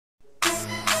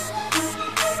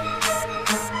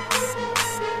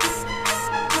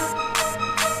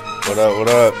What up, what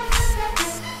up?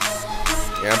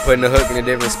 Yeah, I'm putting the hook in a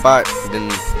different spot than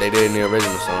they did in the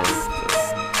original song.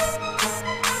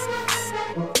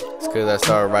 It's because I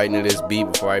started writing to this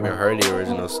beat before I even heard the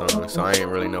original song, so I didn't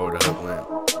really know where the hook went.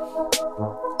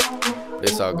 But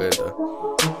it's all good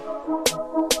though.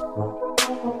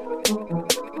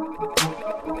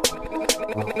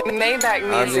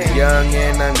 I'm just young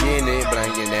and I'm getting it, but I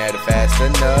ain't getting at it fast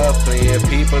enough. Plenty of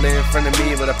people in front of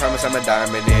me, but I promise I'm a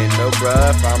diamond in no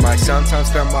rough. I might sometimes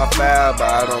come off foul, but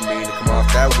I don't mean to come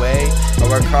off that way. I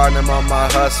work hard and I'm on my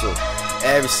hustle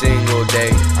every single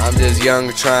day. I'm just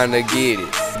young trying to get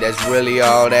it. That's really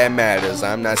all that matters.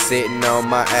 I'm not sitting on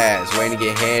my ass waiting to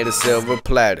get handed a silver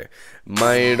platter.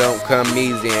 Money don't come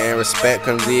easy and respect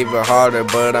comes even harder,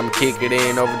 but I'm kicking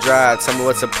in overdrive. Tell me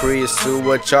what's a Prius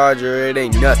to a Charger? It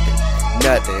ain't nothing,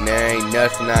 nothing. There ain't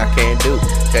nothing I can't do,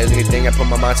 cause anything I put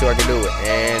my mind to I can do it,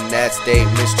 and that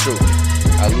statement's true.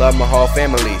 I love my whole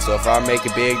family, so if I make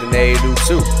it big then they do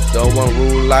too. The one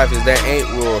rule of life is there ain't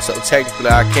rules, so technically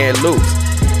I can't lose.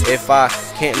 If I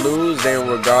can't lose, then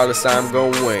regardless I'm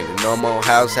gonna win. The normal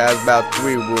house has about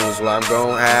 3 rooms, well I'm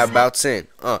gonna have about 10.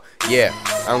 Yeah,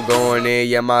 I'm going in,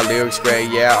 yeah my lyrics great,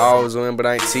 yeah I always win, but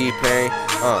I ain't T-Pain.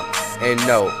 And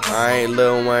no, I ain't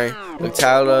Lil Wayne. Look,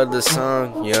 title of the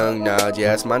song, Young Nod, yeah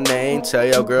that's my name. Tell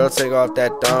your girl take off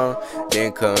that thong,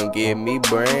 then come give me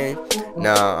brain.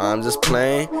 Nah, I'm just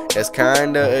playing, that's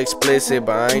kinda explicit,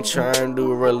 but I ain't trying to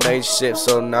do a relationship,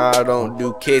 so nah I don't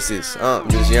do kisses. I'm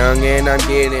just young and I'm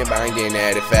getting it, but I ain't getting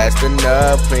at it fast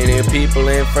enough. Plenty of people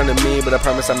in front of me, but I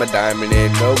promise I'm a diamond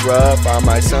in no rough. I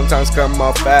might sometimes come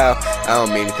off foul, I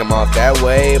don't mean to come off that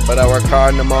way, but I work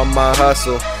hard and I'm on my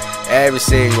hustle every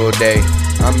single day.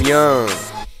 I'm young,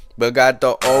 but got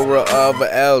the aura of an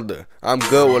elder. I'm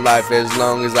good with life as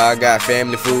long as I got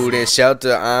family, food, and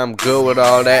shelter. I'm good with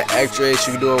all that extra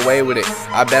issue, do away with it.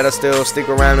 I better still stick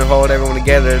around and hold everyone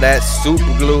together. That's super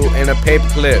glue and a paper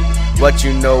clip. What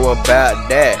you know about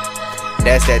that?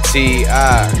 That's that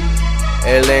T.I.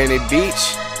 Atlantic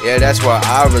Beach, yeah that's where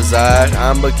I reside.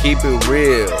 I'ma keep it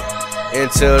real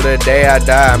until the day I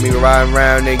die. Me riding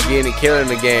around and getting it, killing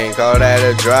the game, call that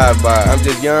a drive-by. I'm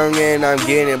just young and I'm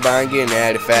getting it, but I ain't getting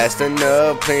at it fast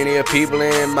enough. Plenty of people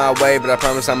in my way, but I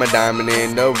promise I'm a diamond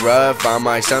in the rough. I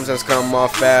might sometimes come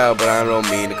off foul, but I don't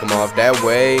mean to come off that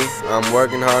way. I'm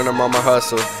working hard, I'm on my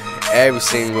hustle every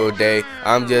single day.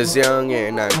 I'm just young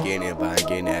and I'm getting it, but I ain't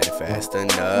getting at it fast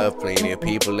enough. Plenty of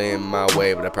people in my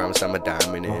way, but I promise I'm a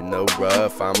diamond in the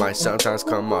rough. I might sometimes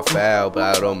come off foul,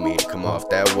 but I don't mean to come off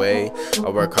that way. I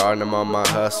work hard and I'm on my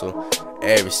hustle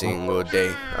every single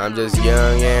day. I'm just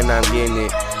young and I'm getting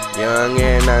it, young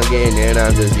and I'm getting it.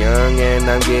 I'm just young and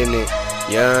I'm getting it,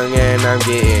 young and I'm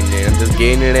getting it. I'm just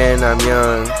getting it and I'm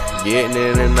young, getting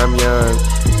it and I'm young,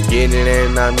 getting it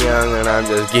and I'm young, and I'm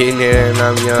just getting it and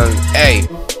I'm young. Hey.